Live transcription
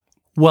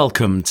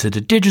Welcome to the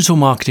Digital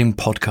Marketing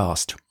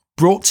Podcast,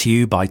 brought to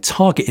you by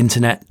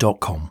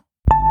targetinternet.com.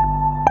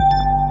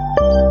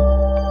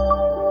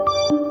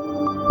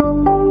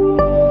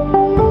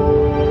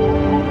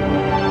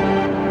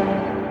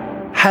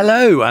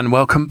 Hello and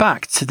welcome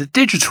back to the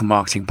Digital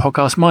Marketing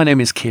Podcast. My name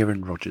is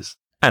Kieran Rogers.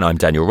 And I'm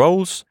Daniel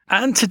Rolls.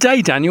 And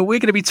today, Daniel, we're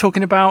going to be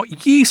talking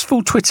about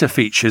useful Twitter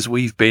features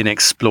we've been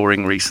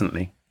exploring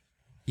recently.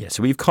 Yeah,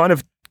 so we've kind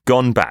of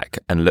gone back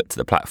and looked at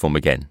the platform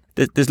again.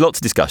 There's lots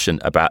of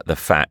discussion about the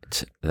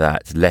fact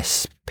that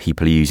less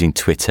people are using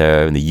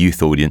Twitter and the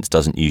youth audience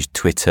doesn't use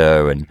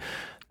Twitter. And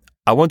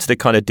I wanted to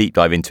kind of deep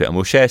dive into it, and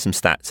we'll share some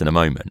stats in a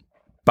moment.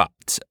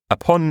 But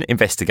upon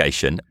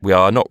investigation, we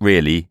are not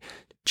really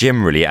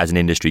generally as an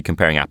industry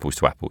comparing apples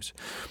to apples.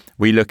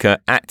 We look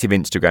at active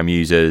Instagram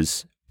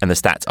users, and the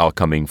stats are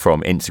coming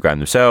from Instagram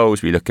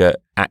themselves. We look at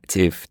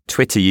active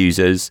Twitter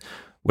users.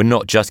 We're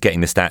not just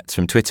getting the stats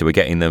from Twitter. We're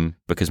getting them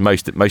because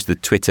most of the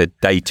Twitter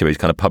data is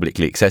kind of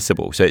publicly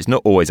accessible. So it's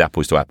not always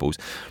apples to apples.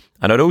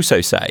 And I'd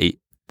also say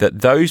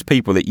that those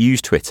people that use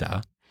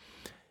Twitter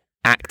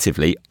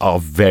actively are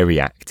very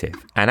active.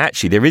 And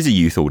actually, there is a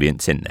youth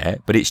audience in there,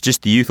 but it's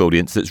just the youth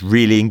audience that's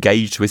really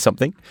engaged with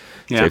something.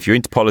 Yeah. So if you're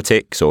into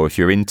politics or if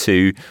you're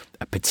into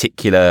a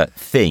particular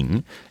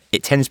thing,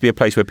 it tends to be a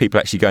place where people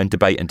actually go and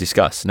debate and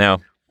discuss. Now,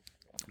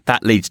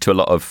 that leads to a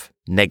lot of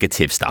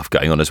negative stuff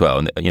going on as well.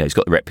 And, you know, it's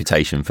got the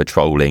reputation for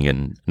trolling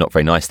and not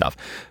very nice stuff.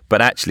 But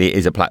actually, it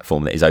is a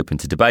platform that is open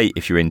to debate.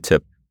 If you're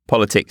into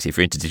politics, if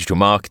you're into digital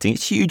marketing,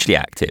 it's hugely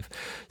active.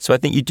 So I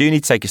think you do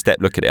need to take a step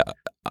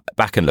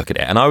back and look at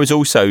it. And I was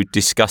also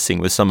discussing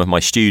with some of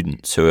my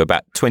students who are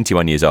about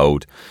 21 years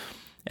old,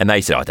 and they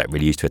said, I don't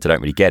really use Twitter, I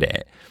don't really get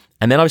it.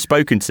 And then I've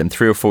spoken to them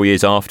 3 or 4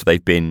 years after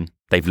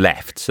they've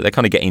left. So they're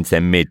kind of getting into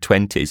their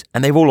mid-20s,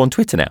 and they're all on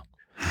Twitter now.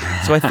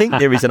 So I think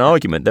there is an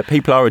argument that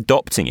people are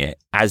adopting it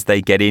as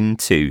they get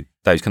into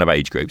those kind of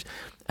age groups.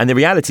 And the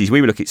reality is,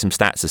 we were looking at some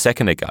stats a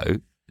second ago.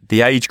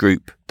 The age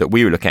group that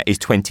we were looking at is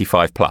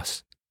 25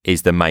 plus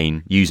is the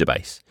main user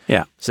base.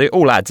 Yeah. So it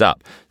all adds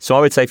up. So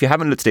I would say if you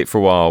haven't looked at it for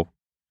a while,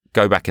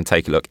 go back and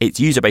take a look. Its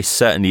user base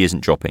certainly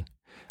isn't dropping.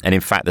 And in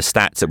fact, the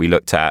stats that we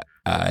looked at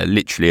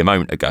literally a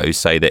moment ago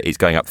say that it's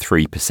going up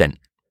 3%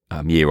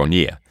 year on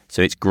year.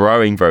 So it's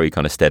growing very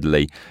kind of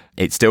steadily.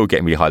 It's still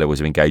getting really high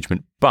levels of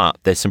engagement, but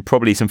there's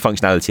probably some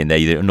functionality in there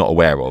that you're not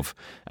aware of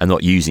and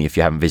not using if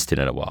you haven't visited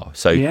in a while.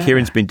 So yeah.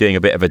 Kieran's been doing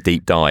a bit of a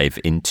deep dive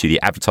into the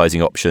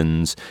advertising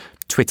options,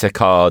 Twitter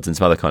cards, and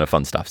some other kind of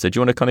fun stuff. So do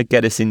you want to kind of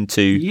get us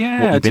into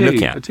what we've been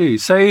looking at? I do.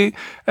 So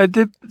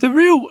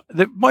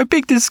my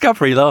big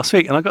discovery last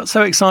week, and I got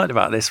so excited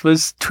about this,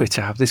 was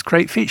Twitter have this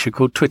great feature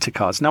called Twitter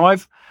cards. Now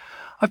I've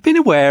been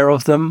aware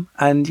of them,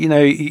 and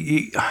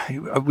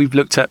we've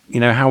looked at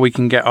how we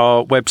can get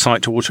our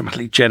website to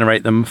automatically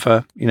generate them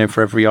for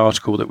every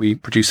article that we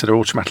produce, that are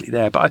automatically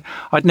there. But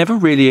I'd never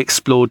really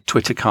explored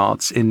Twitter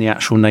cards in the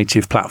actual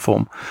native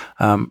platform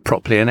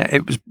properly, and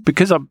it was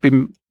because I've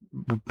been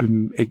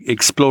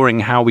exploring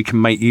how we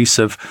can make use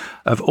of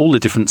all the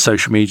different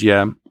social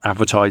media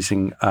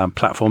advertising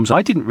platforms.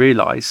 I didn't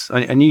realize,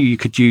 I knew you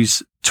could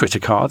use Twitter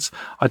cards.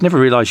 I'd never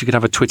realized you could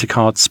have a Twitter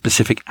card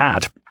specific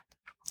ad.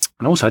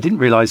 And also, I didn't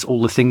realize all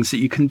the things that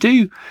you can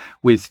do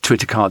with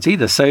Twitter cards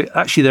either. So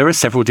actually, there are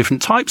several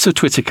different types of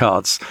Twitter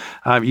cards.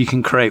 You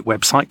can create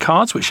website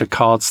cards, which are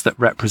cards that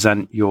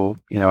represent your,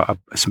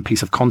 some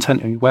piece of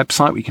content on your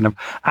website. We can have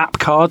app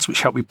cards,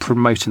 which help you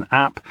promote an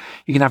app.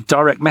 You can have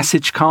direct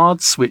message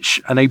cards, which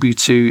enable you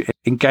to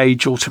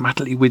engage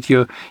automatically with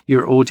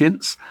your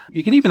audience.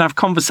 You can even have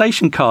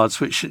conversation cards,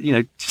 which,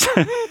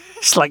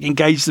 it's like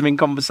engage them in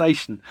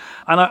conversation.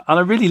 And I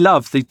really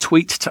love the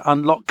tweet to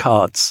unlock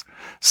cards.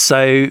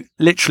 So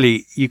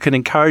literally, you can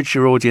encourage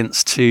your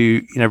audience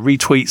to,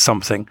 retweet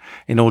something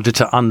in order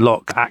to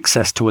unlock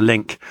access to a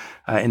link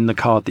in the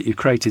card that you've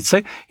created.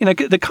 So,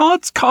 the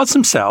cards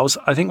themselves,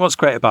 I think what's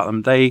great about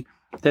them,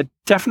 they're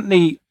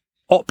definitely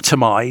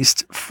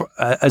optimized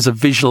as a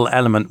visual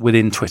element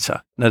within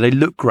Twitter. Now, they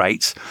look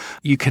great.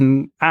 You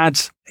can add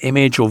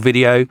image or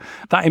video.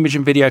 That image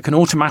and video can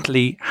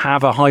automatically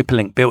have a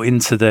hyperlink built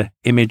into the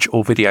image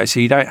or video.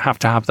 So you don't have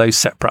to have those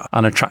separate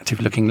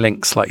unattractive looking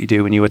links like you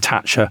do when you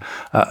attach a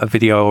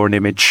video or an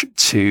image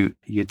to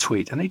your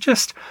tweet. And they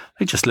just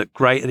look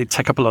great. They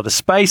take up a lot of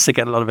space. They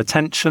get a lot of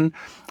attention.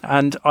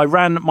 And I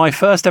ran my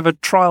first ever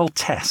trial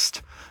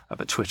test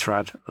of a Twitter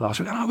ad last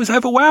week, and I was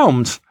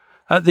overwhelmed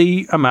at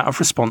the amount of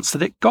response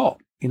that it got.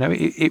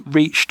 It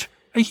reached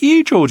a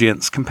huge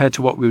audience compared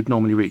to what we would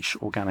normally reach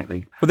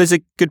organically. Well, there's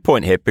a good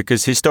point here,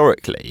 because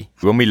historically,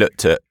 when we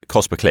looked at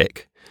cost per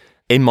click,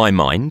 in my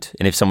mind,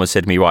 and if someone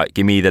said to me, right,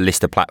 give me the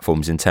list of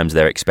platforms in terms of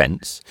their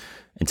expense,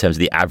 in terms of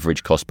the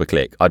average cost per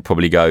click, I'd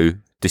probably go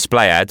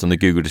display ads on the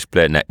Google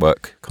Display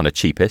Network, kind of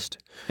cheapest.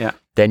 Yeah.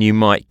 Then you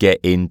might get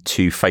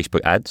into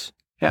Facebook ads,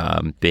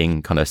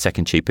 being kind of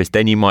second cheapest.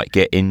 Then you might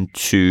get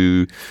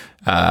into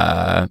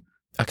kind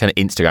of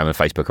Instagram and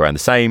Facebook around the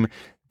same.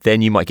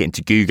 Then you might get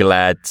into Google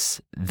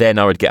ads. Then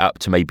I would get up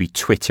to maybe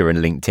Twitter and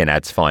LinkedIn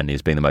ads finally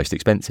as being the most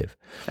expensive.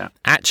 Yeah.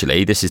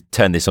 Actually, this has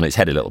turned this on its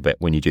head a little bit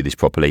when you do this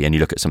properly and you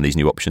look at some of these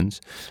new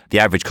options. The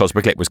average cost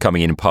per click was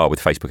coming in par with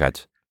Facebook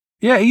ads.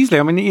 Yeah, easily.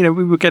 I mean,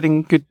 we were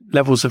getting good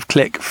levels of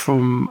click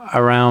from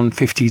around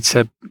 50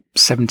 to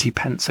 70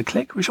 pence a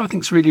click, which I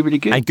think is really, really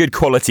good. And good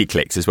quality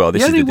clicks as well.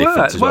 This is the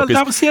difference as well. Well,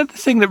 that was the other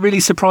thing that really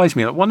surprised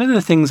me. One of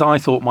the things I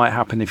thought might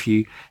happen if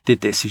you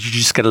did this is you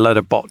just get a load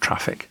of bot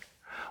traffic.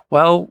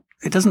 Well,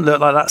 it doesn't look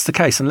like that's the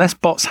case unless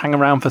bots hang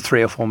around for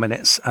 3 or 4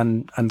 minutes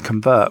and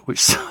convert, which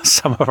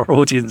some of our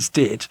audience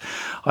did.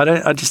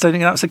 I just don't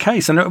think that's the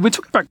case. And we're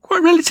talking about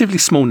quite relatively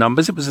small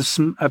numbers. It was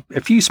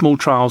a few small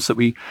trials that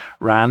we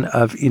ran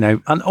of,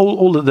 and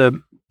all of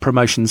the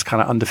promotions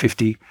kind of under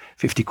 50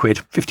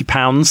 quid,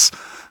 £50.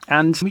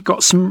 And we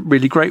got some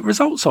really great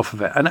results off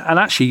of it. And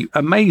actually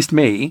amazed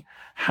me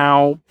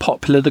how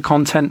popular the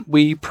content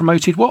we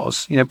promoted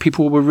was.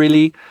 People were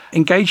really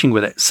engaging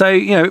with it. So,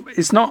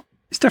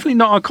 it's definitely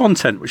not our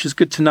content, which is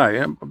good to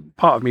know.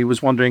 Part of me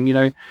was wondering,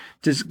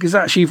 because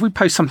actually if we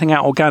post something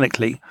out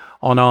organically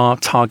on our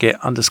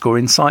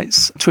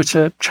target_insights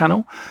Twitter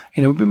channel,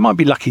 we might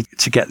be lucky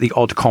to get the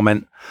odd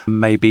comment,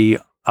 maybe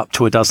up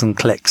to a dozen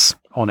clicks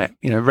on it,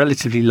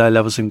 relatively low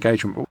levels of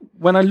engagement. But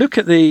when I look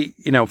at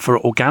for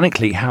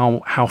organically,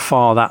 how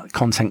far that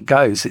content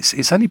goes,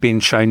 it's only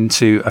been shown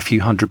to a few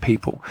hundred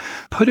people.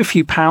 Put a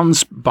few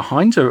pounds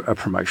behind a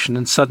promotion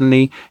and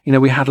suddenly,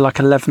 we had like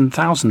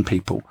 11,000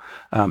 people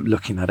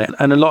looking at it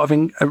and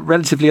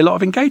relatively a lot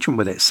of engagement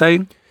with it.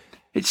 So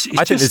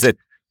I think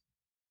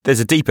there's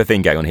a deeper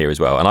thing going on here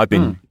as well.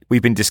 And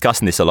we've been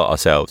discussing this a lot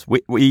ourselves.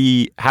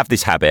 We have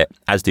this habit,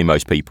 as do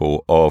most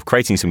people, of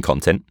creating some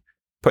content,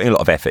 putting a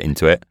lot of effort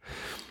into it,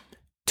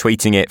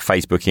 tweeting it,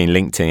 Facebooking,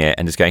 LinkedIn it,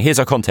 and just going, here's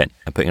our content,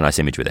 and putting a nice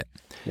image with it.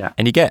 Yeah.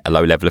 And you get a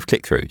low level of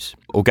click-throughs.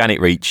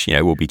 Organic reach,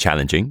 will be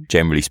challenging,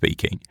 generally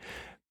speaking.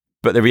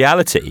 But the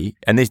reality,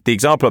 and the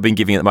example I've been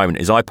giving at the moment,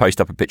 is I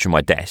post up a picture of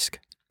my desk,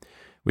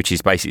 which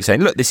is basically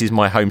saying, look, this is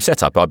my home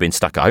setup. I've been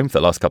stuck at home for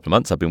the last couple of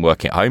months. I've been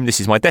working at home.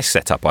 This is my desk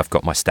setup. I've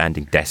got my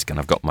standing desk, and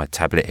I've got my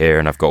tablet here,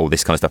 and I've got all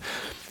this kind of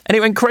stuff. And it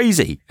went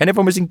crazy, and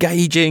everyone was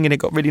engaging, and it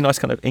got really nice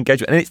kind of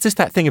engagement. And it's just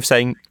that thing of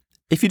saying,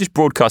 if you just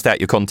broadcast out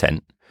your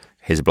content,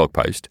 here's a blog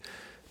post,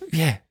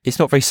 it's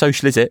not very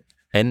social, is it?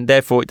 And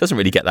therefore, it doesn't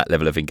really get that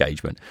level of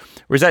engagement.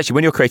 Whereas actually,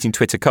 when you're creating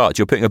Twitter cards,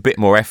 you're putting a bit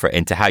more effort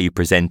into how you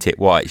present it,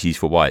 why it's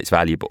useful, why it's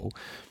valuable.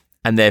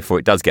 And therefore,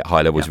 it does get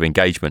high levels of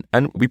engagement.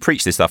 And we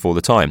preach this stuff all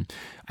the time.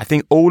 I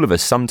think all of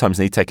us sometimes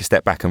need to take a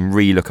step back and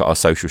re-look at our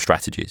social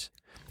strategies.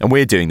 And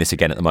we're doing this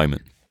again at the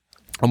moment.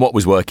 And what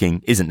was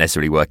working isn't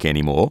necessarily working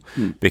anymore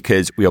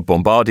because we are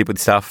bombarded with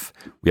stuff.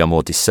 We are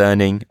more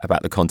discerning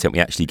about the content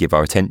we actually give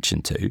our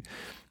attention to.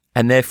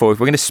 And therefore, if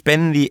we're going to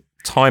spend the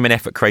time and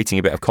effort creating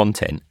a bit of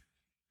content,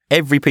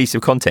 every piece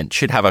of content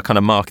should have a kind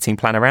of marketing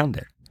plan around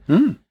it.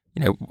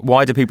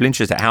 Why do people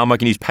interested? How am I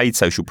going to use paid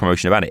social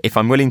promotion about it? If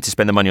I'm willing to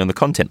spend the money on the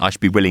content, I should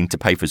be willing to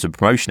pay for some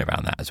promotion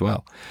around that as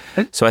well.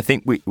 So I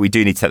think we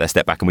do need to take that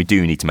step back and we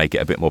do need to make it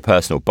a bit more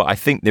personal. But I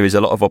think there is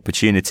a lot of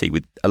opportunity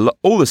with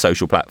all the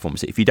social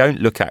platforms that if you don't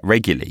look at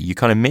regularly, you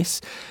kind of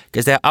miss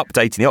because they're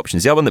updating the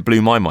options. The other one that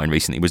blew my mind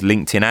recently was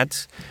LinkedIn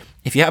ads.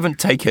 If you haven't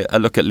taken a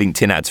look at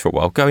LinkedIn ads for a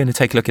while, go in and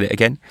take a look at it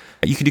again.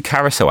 You can do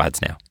carousel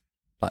ads now.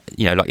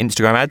 Like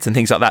Instagram ads and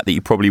things like that you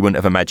probably wouldn't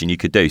have imagined you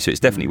could do. So it's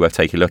definitely worth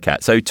taking a look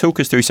at. So talk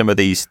us through some of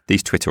these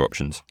Twitter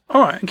options.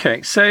 All right.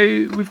 Okay. So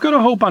we've got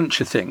a whole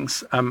bunch of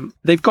things.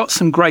 They've got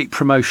some great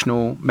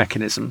promotional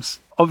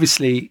mechanisms.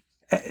 Obviously,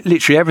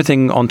 literally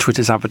everything on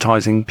Twitter's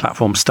advertising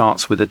platform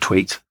starts with a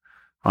tweet,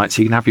 right?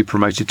 So you can have your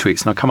promoted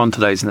tweets, and I'll come on to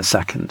those in a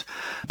second.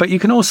 But you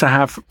can also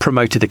have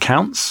promoted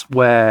accounts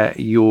where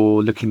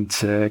you're looking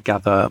to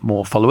gather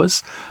more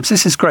followers. So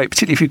this is great,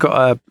 particularly if you've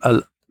got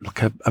a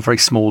very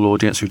small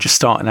audience who are just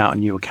starting out a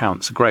new account.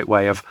 It's a great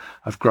way of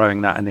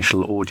growing that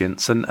initial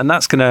audience. And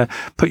that's going to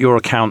put your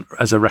account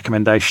as a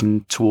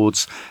recommendation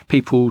towards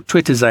people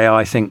Twitter's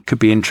AI think could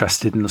be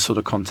interested in the sort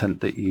of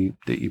content that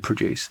you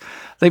produce.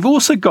 They've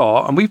also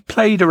got, and we've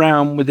played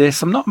around with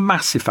this, I'm not a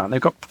massive fan,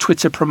 they've got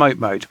Twitter promote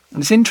mode.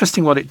 And it's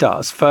interesting what it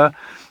does for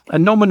a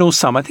nominal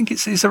sum. I think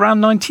it's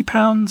around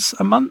 £90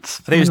 a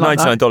month. I think it's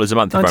 $99 a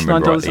month, if I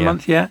remember rightly. $99 a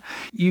month, yeah.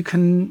 You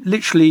can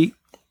literally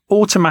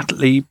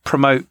automatically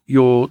promote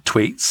your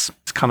tweets.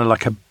 It's kind of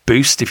like a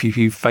boost if you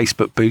use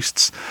Facebook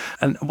boosts.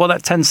 And what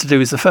that tends to do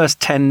is the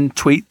first 10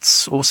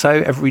 tweets or so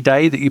every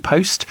day that you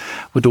post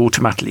would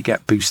automatically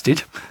get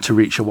boosted to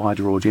reach a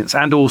wider audience.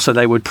 And also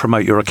they would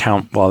promote your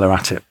account while they're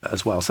at it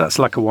as well. So that's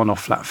like a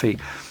one-off flat fee.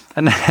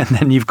 And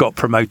then you've got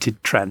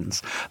promoted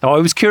trends. Now, I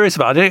was curious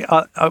about it.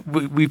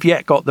 We've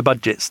yet got the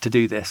budgets to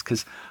do this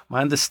because my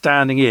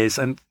understanding is,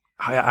 and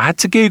I had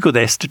to Google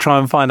this to try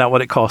and find out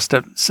what it cost.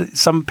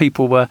 Some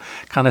people were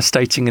kind of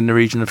stating in the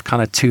region of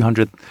kind of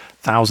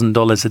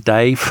 $200,000 a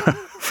day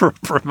for a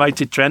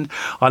promoted trend.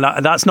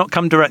 And that's not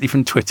come directly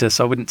from Twitter,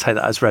 so I wouldn't take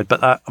that as read.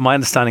 But my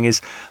understanding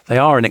is they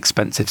are an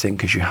expensive thing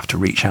because you have to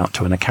reach out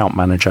to an account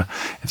manager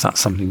if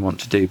that's something you want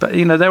to do. But,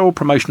 they're all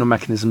promotional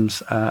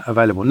mechanisms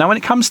available. Now, when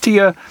it comes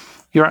to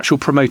your actual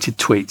promoted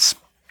tweets,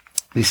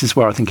 This is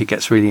where I think it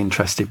gets really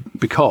interesting,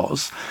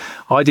 because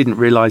I didn't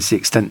realize the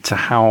extent to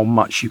how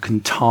much you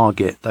can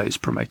target those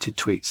promoted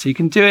tweets. So you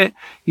can do it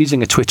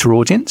using a Twitter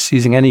audience,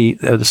 using any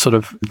of the sort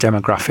of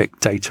demographic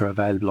data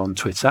available on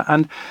Twitter.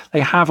 And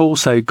they have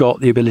also got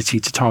the ability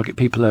to target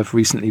people who have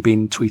recently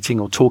been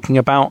tweeting or talking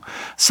about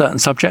certain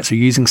subjects or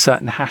using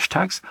certain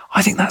hashtags.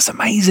 I think that's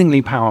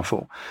amazingly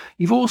powerful.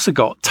 You've also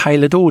got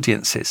tailored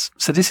audiences.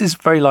 So this is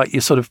very like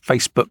your sort of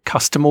Facebook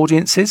custom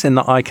audiences, in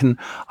that I can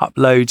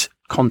upload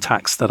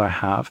contacts that I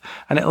have,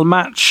 and it'll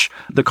match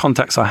the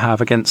contacts I have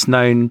against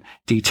known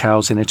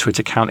details in a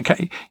Twitter account.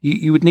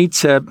 You would need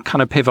to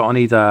kind of pivot on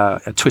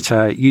either a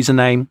Twitter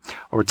username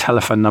or a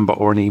telephone number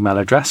or an email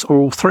address, or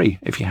all three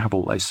if you have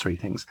all those three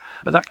things.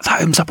 But that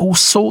opens up all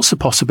sorts of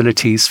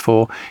possibilities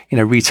for,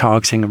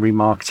 retargeting and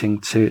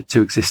remarketing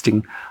to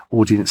existing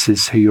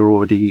audiences who you're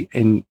already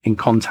in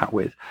contact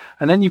with.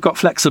 And then you've got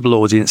flexible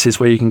audiences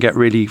where you can get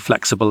really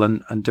flexible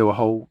and do a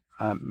whole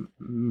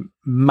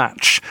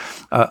match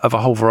of a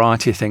whole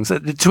variety of things.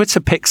 The Twitter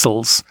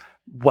pixels,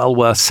 well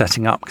worth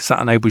setting up, because that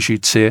enables you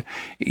to,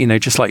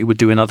 just like you would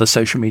do in other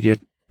social media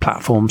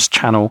platforms,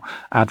 channel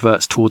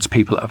adverts towards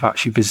people that have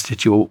actually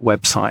visited your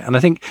website. And I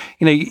think,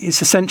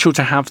 it's essential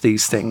to have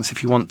these things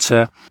if you want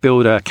to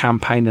build a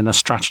campaign and a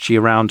strategy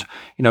around,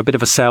 a bit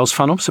of a sales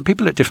funnel. So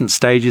people at different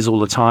stages all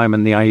the time,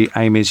 and the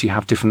aim is you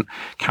have different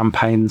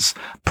campaigns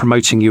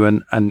promoting you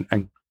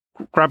and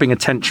grabbing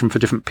attention for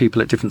different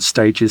people at different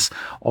stages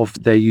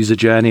of their user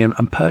journey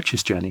and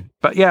purchase journey.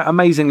 But yeah,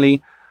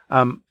 amazingly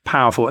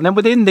powerful. And then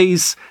within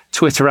these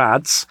Twitter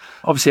ads,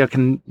 obviously I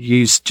can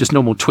use just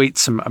normal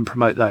tweets and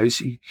promote those.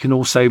 You can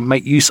also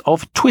make use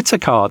of Twitter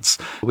cards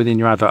within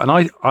your advert.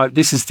 And I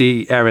this is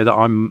the area that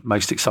I'm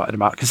most excited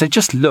about, because they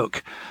just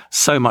look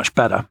so much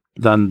better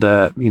than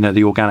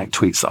the organic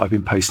tweets that I've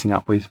been posting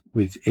up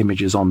with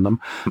images on them.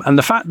 And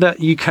the fact that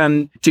you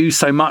can do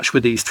so much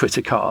with these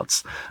Twitter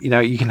cards,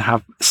 you can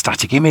have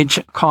static image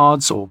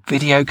cards or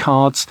video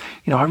cards.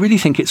 I really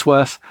think it's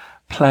worth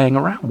playing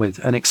around with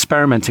and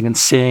experimenting and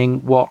seeing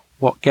what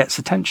gets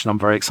attention. I'm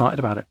very excited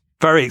about it.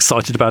 Very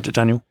excited about it,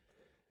 Daniel.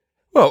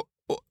 Well,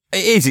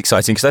 it is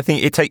exciting, because I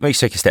think it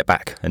makes you take a step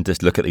back and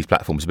just look at these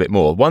platforms a bit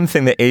more. One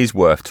thing that is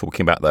worth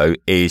talking about, though,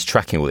 is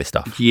tracking all this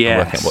stuff. Yes.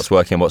 Working out what's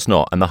working and what's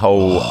not, and the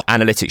whole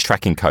analytics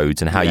tracking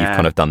codes and how you've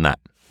kind of done that.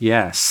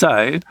 Yeah.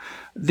 So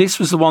this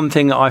was the one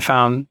thing that I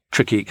found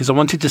tricky, because I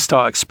wanted to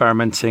start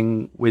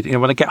experimenting with,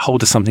 when I get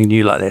hold of something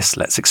new like this,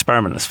 let's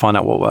experiment, let's find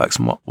out what works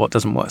and what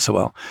doesn't work so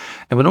well.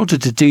 And in order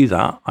to do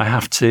that, I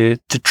have to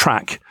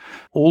track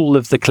all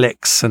of the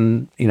clicks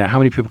and, how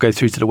many people go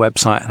through to the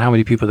website and how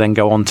many people then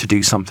go on to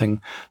do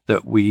something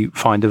that we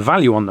find of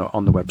value on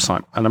the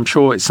website. And I'm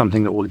sure it's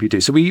something that all of you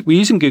do. So we're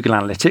using Google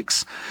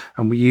Analytics,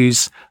 and we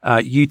use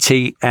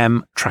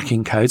UTM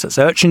tracking codes. That's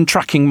Urchin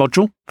Tracking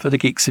Module for the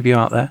geeks of you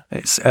out there.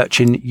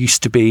 Urchin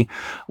used to be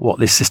what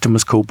this system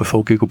was called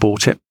before Google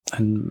bought it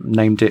and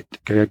named it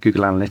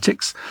Google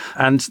Analytics.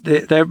 And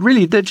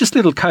they're just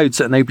little codes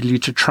that enable you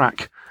to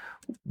track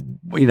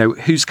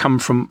who's come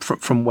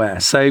from where.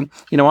 So,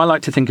 I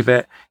like to think of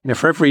it,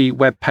 for every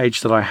web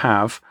page that I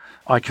have,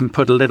 I can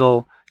put a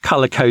little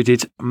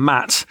color-coded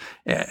mat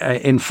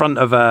in front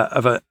of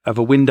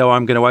a window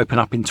I'm going to open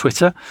up in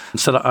Twitter,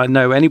 so that I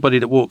know anybody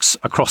that walks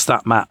across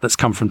that mat that's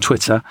come from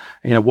Twitter,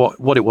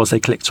 what it was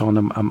they clicked on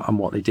and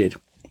what they did.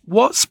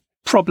 What's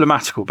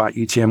problematical about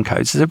UTM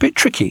codes is a bit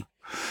tricky.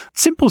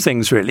 Simple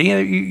things, really.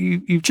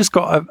 You've just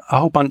got a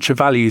whole bunch of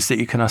values that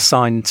you can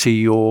assign to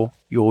your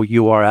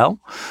URL,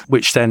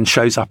 which then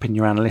shows up in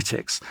your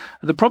analytics.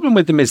 The problem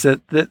with them is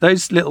that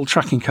those little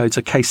tracking codes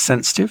are case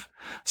sensitive.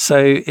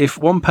 So if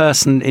one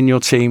person in your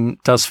team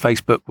does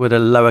Facebook with a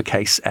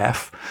lowercase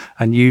f,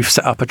 and you've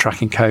set up a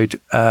tracking code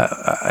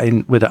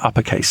with an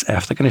uppercase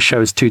f, they're going to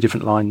show us two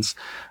different lines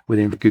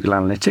within Google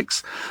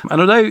Analytics.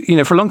 And although,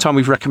 for a long time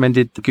we've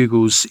recommended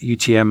Google's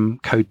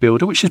UTM code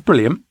builder, which is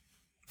brilliant,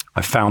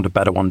 I found a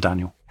better one,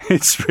 Daniel.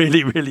 It's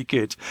really, really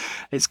good.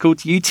 It's called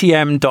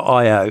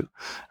utm.io.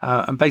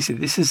 And basically,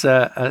 this is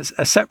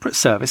a separate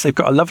service. They've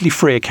got a lovely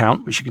free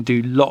account, which you can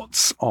do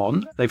lots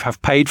on. They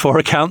have paid for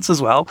accounts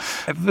as well.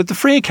 With the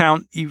free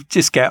account, you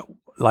just get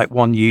like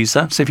one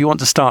user. So if you want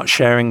to start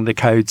sharing the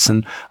codes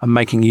and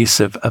making use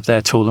of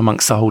their tool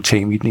amongst the whole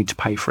team, you'd need to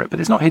pay for it.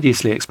 But it's not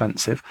hideously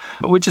expensive.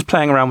 But we're just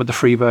playing around with the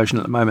free version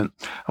at the moment.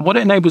 And what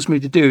it enables me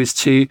to do is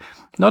to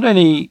not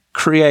only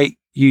create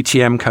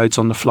UTM codes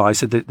on the fly.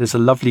 So there's a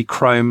lovely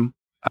Chrome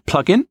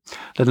plugin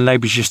that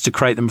enables you just to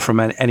create them from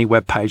any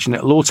web page, and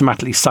it'll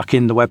automatically suck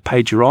in the web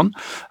page you're on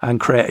and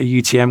create a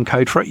UTM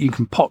code for it. You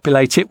can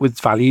populate it with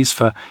values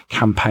for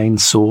campaign,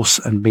 source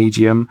and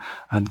medium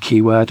and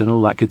keyword and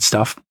all that good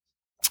stuff.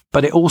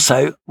 But it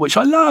also, which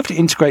I loved, it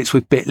integrates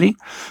with Bitly.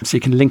 So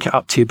you can link it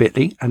up to your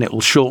Bitly and it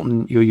will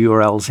shorten your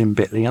URLs in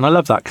Bitly. And I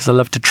love that because I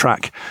love to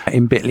track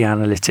in Bitly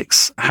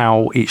analytics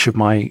how each of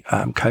my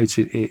codes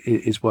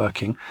is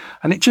working.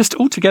 And it just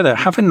altogether,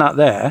 having that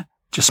there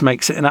just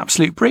makes it an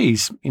absolute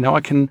breeze.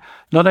 I can,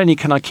 not only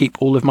can I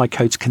keep all of my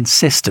codes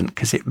consistent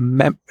because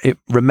it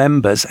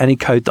remembers any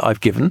code that I've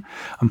given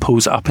and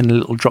pulls it up in a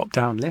little drop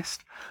down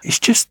list. It's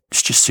just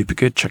super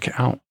good. Check it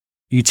out.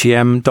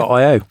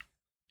 UTM.io.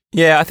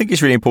 Yeah, I think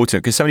it's really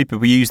important because so many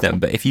people use them,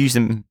 but if you use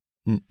them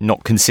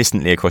not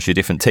consistently across your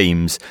different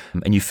teams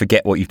and you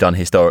forget what you've done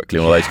historically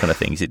and all those kind of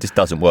things, it just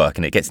doesn't work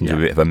and it gets into a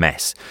bit of a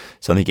mess.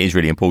 So I think it is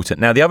really important.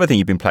 Now, the other thing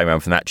you've been playing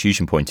around from that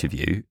attribution point of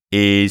view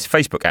is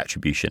Facebook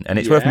attribution. And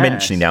it's worth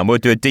mentioning now, and we'll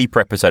do a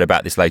deeper episode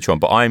about this later on,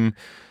 but I'm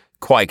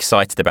quite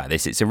excited about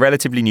this. It's a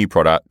relatively new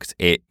product.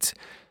 It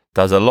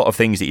does a lot of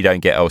things that you don't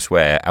get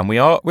elsewhere. And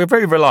we're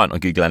very reliant on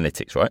Google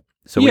Analytics, right?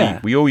 So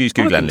we all use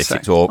Google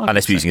Analytics, or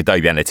unless we're using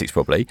Adobe Analytics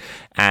probably,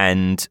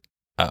 and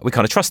we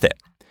kind of trust it.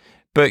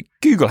 But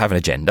Google have an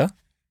agenda,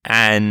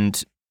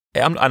 and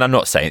I'm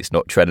not saying it's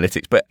not true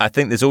analytics, but I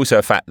think there's also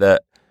a fact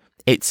that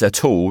it's a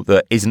tool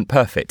that isn't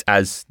perfect,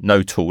 as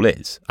no tool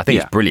is. I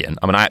think it's brilliant.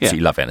 I mean, I absolutely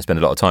love it and I spend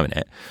a lot of time in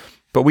it.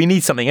 But we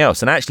need something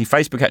else. And actually,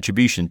 Facebook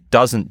attribution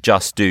doesn't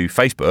just do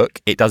Facebook,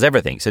 it does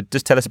everything. So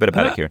just tell us a bit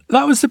about it, Kieran.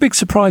 That was the big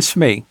surprise for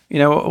me. You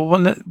know,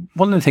 one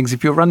of the things,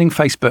 if you're running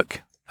Facebook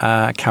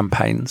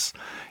campaigns,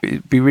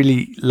 it'd be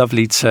really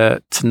lovely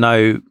to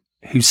know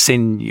who's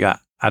seen your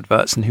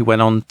adverts and who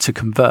went on to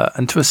convert.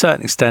 And to a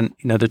certain extent,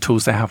 you know, the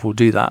tools they have will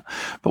do that.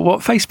 But what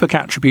Facebook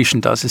attribution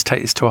does is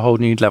take this to a whole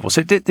new level.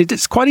 So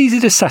it's quite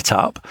easy to set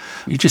up.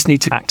 You just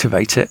need to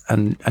activate it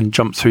and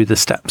jump through the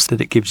steps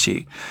that it gives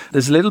you.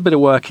 There's a little bit of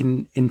work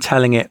in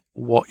telling it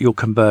what your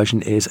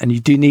conversion is, and you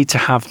do need to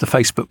have the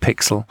Facebook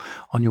pixel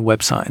on your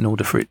website in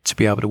order for it to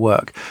be able to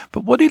work.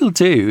 But what it'll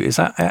do is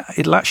that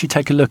it'll actually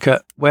take a look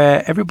at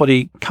where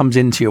everybody comes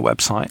into your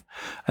website,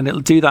 and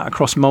it'll do that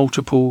across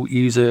multiple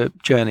user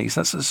journeys.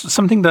 That's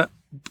something that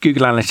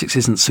Google Analytics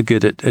isn't so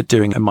good at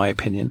doing, in my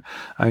opinion.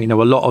 You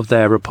know, a lot of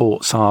their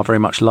reports are very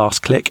much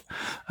last click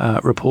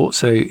reports.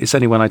 So it's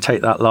only when I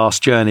take that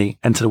last journey,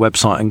 enter the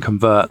website and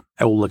convert,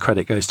 all the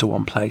credit goes to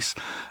one place.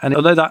 And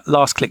although that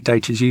last click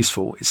data is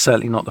useful, it's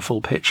certainly not the full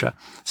picture.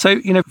 So,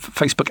 you know,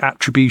 Facebook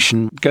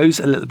attribution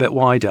goes a little bit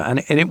wider,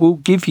 and it will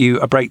give you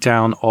a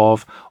breakdown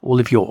of all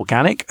of your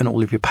organic and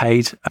all of your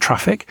paid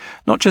traffic,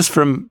 not just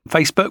from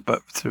Facebook,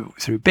 but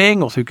through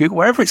Bing or through Google,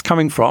 wherever it's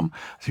coming from,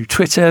 through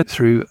Twitter,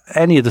 through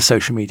any of the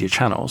social media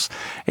channels.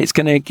 It's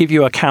going to give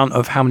you a count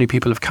of how many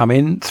people have come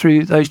in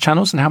through those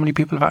channels and how many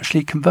people have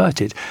actually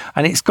converted.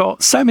 And it's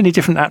got so many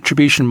different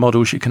attribution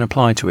models you can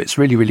apply to it. It's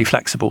really, really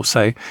flexible.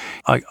 So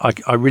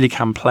I really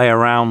can play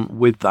around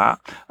with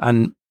that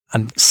and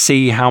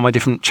see how my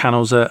different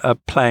channels are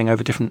playing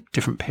over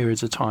different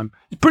periods of time.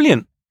 It's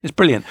brilliant. It's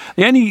brilliant.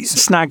 The only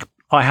snag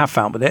I have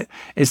found with it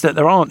is that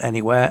there aren't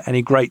anywhere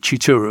any great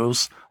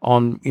tutorials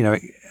on, you know,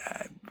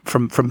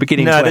 from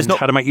beginning to end,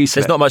 how to make use of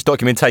it. There's not much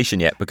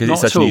documentation yet because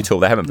it's such a new tool.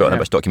 They haven't built that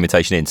much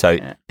documentation in. So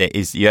it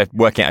is, you're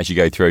working out as you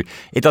go through.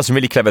 It does some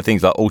really clever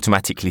things like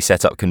automatically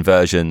set up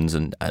conversions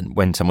and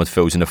when someone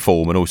fills in a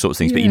form and all sorts of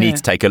things. But you need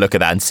to take a look at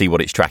that and see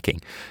what it's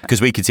tracking.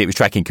 Because we could see it was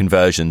tracking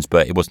conversions,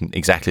 but it wasn't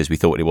exactly as we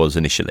thought it was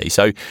initially.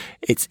 So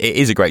it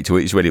is a great tool.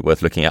 It's really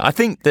worth looking at. I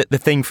think that the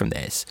thing from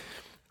this,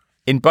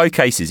 in both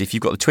cases, if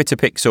you've got the Twitter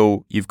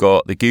pixel, you've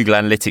got the Google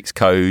Analytics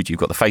code, you've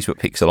got the Facebook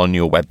pixel on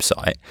your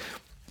website,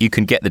 you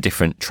can get the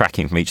different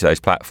tracking from each of those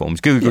platforms.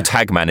 Google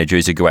Tag Manager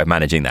is a good way of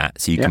managing that,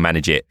 so you can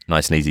manage it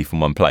nice and easy from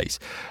one place.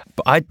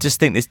 But I just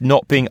think this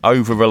not being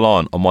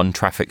over-reliant on one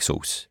traffic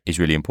source is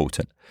really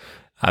important.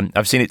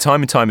 I've seen it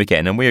time and time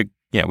again, and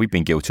we've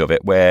been guilty of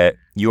it, where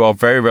you are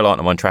very reliant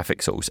on one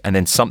traffic source and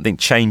then something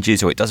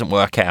changes or it doesn't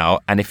work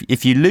out. And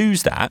if you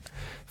lose that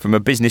from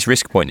a business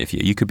risk point of view,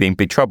 you could be in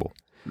big trouble.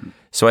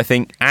 So I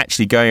think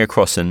actually going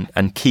across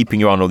and keeping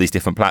you on all these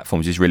different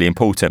platforms is really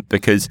important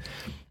because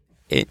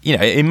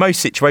in most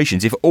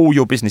situations, if all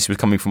your business was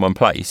coming from one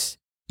place,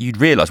 you'd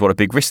realise what a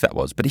big risk that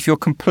was. But if you're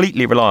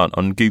completely reliant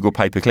on Google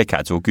pay-per-click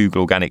ads or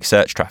Google organic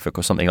search traffic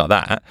or something like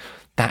that,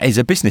 that is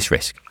a business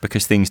risk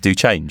because things do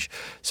change.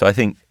 So I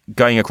think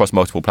going across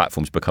multiple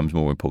platforms becomes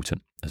more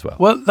important as well.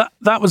 Well,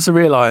 that was the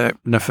real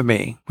eye-opener for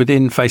me.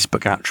 Within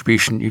Facebook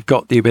attribution, you've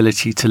got the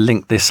ability to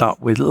link this up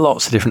with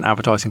lots of different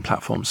advertising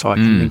platforms. So I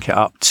can link it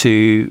up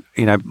to,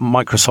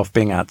 Microsoft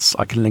Bing ads.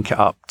 I can link it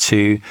up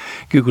to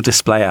Google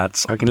Display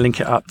ads. I can link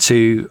it up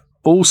to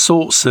all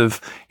sorts of,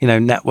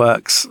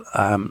 networks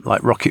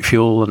like Rocket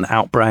Fuel and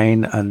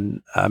Outbrain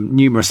and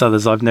numerous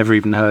others I've never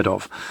even heard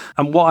of.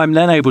 And what I'm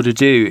then able to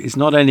do is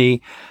not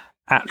only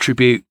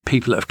attribute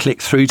people that have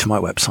clicked through to my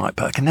website,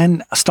 but I can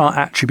then start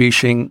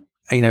attributing,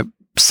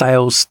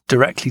 sales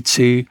directly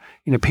to,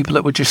 people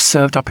that were just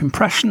served up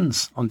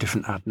impressions on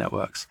different ad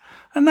networks.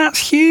 And that's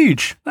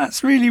huge.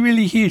 That's really,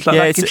 really huge.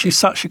 That gives you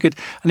such an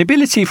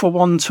ability for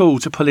one tool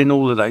to pull in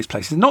all of those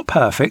places. Not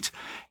perfect.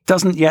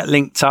 Doesn't yet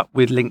linked up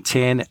with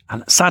LinkedIn.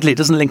 And sadly, it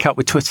doesn't link up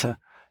with Twitter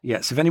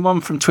yet. So if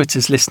anyone from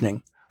Twitter's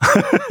listening,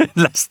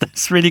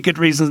 there's really good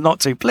reasons not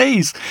to.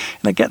 Please,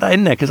 get that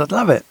in there because I'd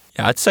love it.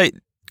 Yeah, I'd say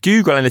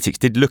Google Analytics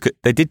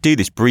did do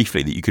this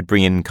briefly, that you could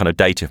bring in kind of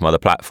data from other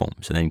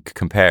platforms and then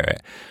compare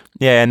it.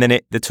 Yeah, and then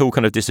the tool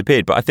kind of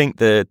disappeared. But I think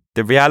the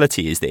the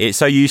reality is that it's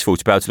so useful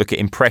to be able to look at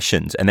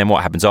impressions and then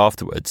what happens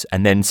afterwards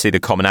and then see the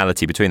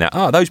commonality between that.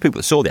 Oh, those people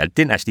that saw the ad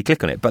didn't actually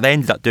click on it, but they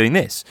ended up doing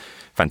this.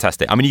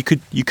 Fantastic. I mean,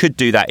 you could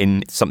do that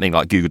in something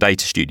like Google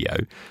Data Studio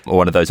or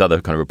one of those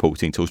other kind of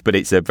reporting tools, but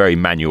it's a very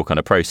manual kind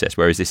of process,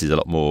 whereas this is a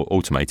lot more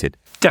automated.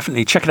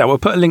 Definitely check it out. We'll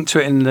put a link to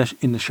it in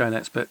the show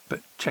notes, but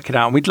check it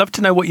out. And we'd love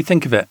to know what you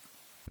think of it.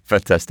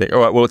 Fantastic.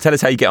 All right, well, tell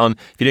us how you get on.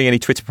 If you're doing any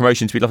Twitter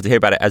promotions, we'd love to hear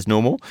about it as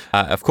normal.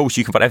 Of course,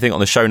 you can find everything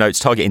on the show notes,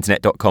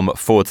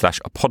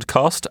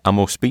 targetinternet.com/podcast, and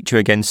we'll speak to you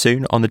again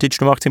soon on the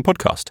Digital Marketing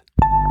Podcast.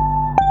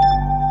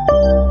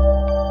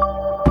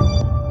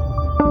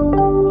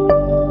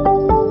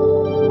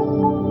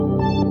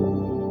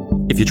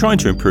 If you're trying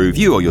to improve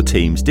you or your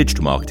team's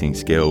digital marketing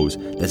skills,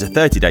 there's a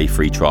 30-day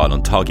free trial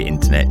on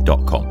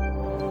targetinternet.com.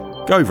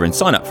 Go over and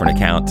sign up for an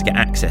account to get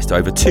access to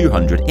over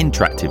 200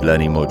 interactive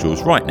learning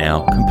modules right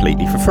now,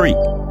 completely for free.